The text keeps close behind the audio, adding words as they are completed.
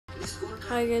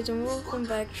Hi guys, and welcome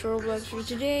back to Roblox. For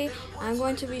today, I'm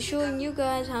going to be showing you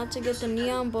guys how to get the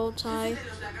neon bow tie.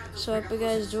 So I hope you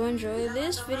guys do enjoy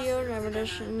this video. Remember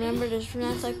to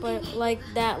smash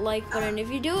that like button if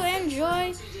you do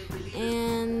enjoy,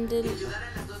 and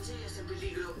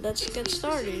let's get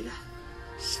started.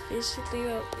 Basically,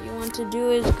 what you want to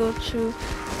do is go to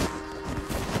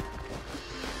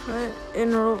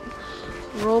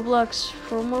Roblox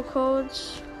promo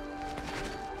codes,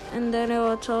 and then it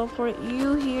will teleport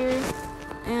you here,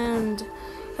 and you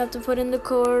have to put in the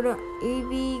code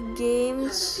AB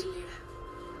Games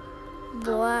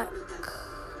Black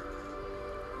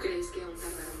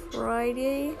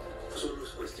Friday.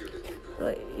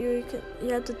 You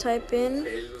have to type in.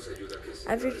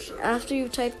 After you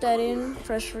type that in,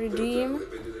 press redeem.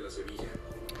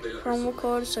 Promo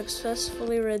code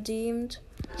successfully redeemed.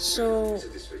 So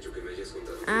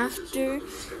after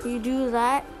you do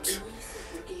that,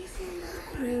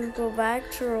 you go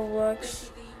back to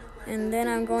Roblox, and then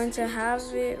I'm going to have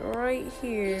it right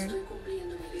here.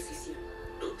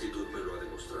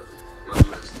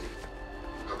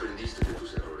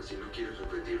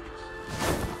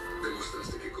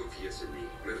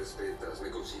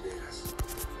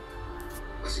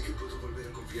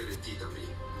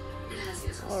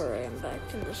 Alright, I'm back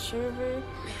in the server,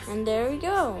 and there we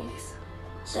go.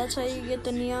 That's how you get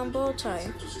the neon bow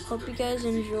tie. Hope you guys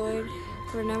enjoyed.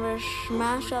 Remember,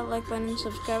 smash that like button,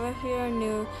 subscribe if you are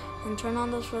new, and turn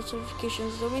on those post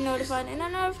notifications to be notified in our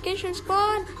notification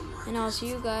squad. And I'll see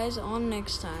you guys on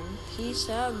next time. Peace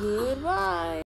out. Goodbye.